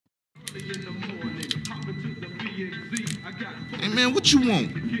Hey, man, what you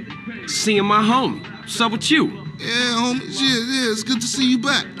want? Seeing my homie. What's up with you? Yeah, homie. Yeah, it's good to see you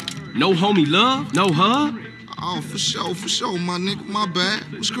back. No homie love? No hug? Oh, for sure, my nigga. My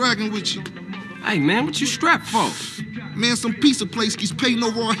bad. What's cracking with you? Hey, man, what you strapped for? Man, some pizza place keeps paying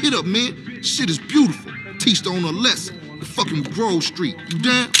over our hit up, man. Shit is beautiful. Teach the owner a lesson. The fucking Grove Street. You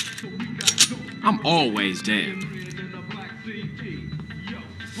down? I'm always down.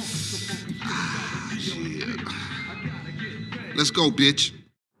 Shit. Let's go, bitch.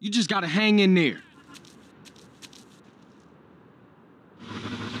 You just gotta hang in there.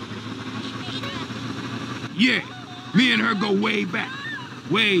 Yeah, me and her go way back.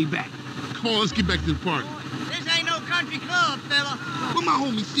 Way back. Come on, let's get back to the party. This ain't no country club, fella. Where my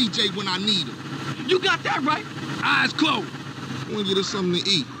homie CJ when I need him? You got that right. Eyes closed. I want to get us something to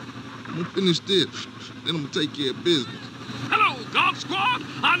eat. I'm gonna finish this, then I'm gonna take care of business. Hello, God Squad.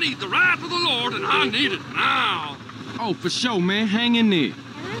 I need the wrath of the Lord, and I need it now. Oh, for sure, man. Hang in there.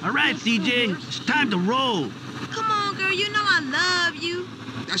 All right, CJ, it's time to roll. Come on, girl, you know I love you.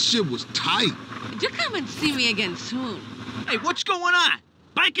 That shit was tight. You come and see me again soon. Hey, what's going on?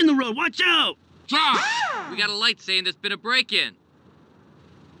 Bike in the road, watch out! Drive! We got a light saying there's been a break-in.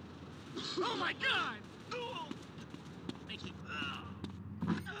 Oh my God!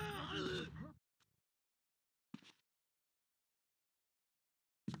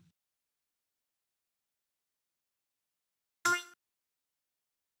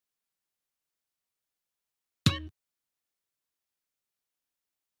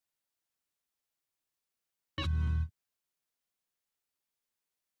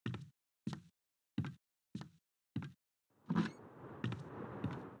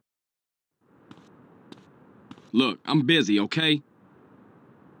 Look, I'm busy, okay?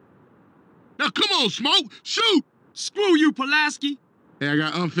 Now come on, Smoke! Shoot! Screw you, Pulaski! Hey, I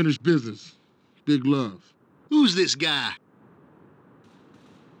got unfinished business. Big love. Who's this guy?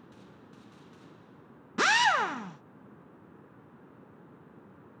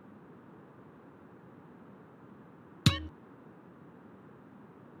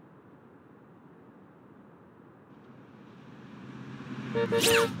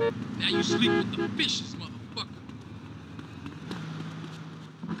 Now you sleep with the vicious motherfucker.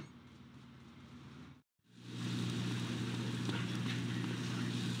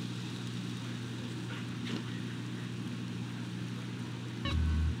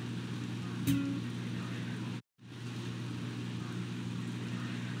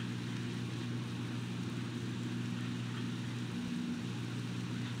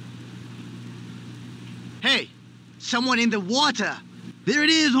 Hey, someone in the water. There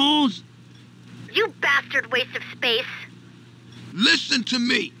it is, Holmes. You bastard waste of space. Listen to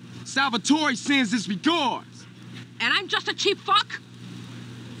me. Salvatore sends his regards. And I'm just a cheap fuck?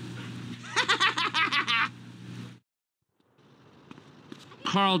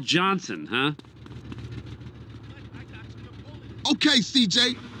 Carl Johnson, huh? Okay,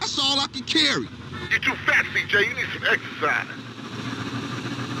 CJ, that's all I can carry. You're too fat, CJ. You need some exercise.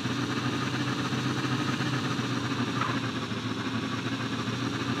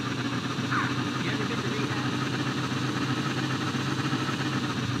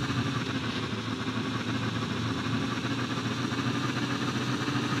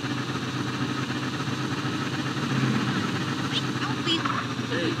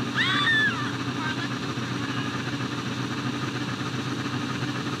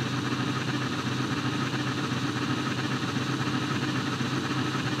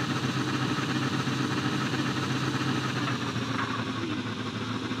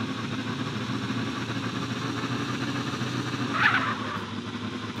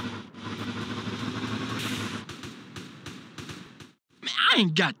 I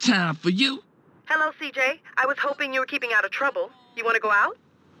ain't got time for you. Hello, CJ. I was hoping you were keeping out of trouble. You want to go out?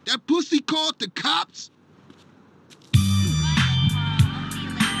 That pussy called the cops? Any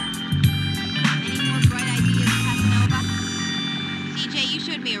more bright ideas, Casanova? CJ, you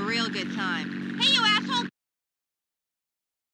showed me a real good time. Hey, you asshole!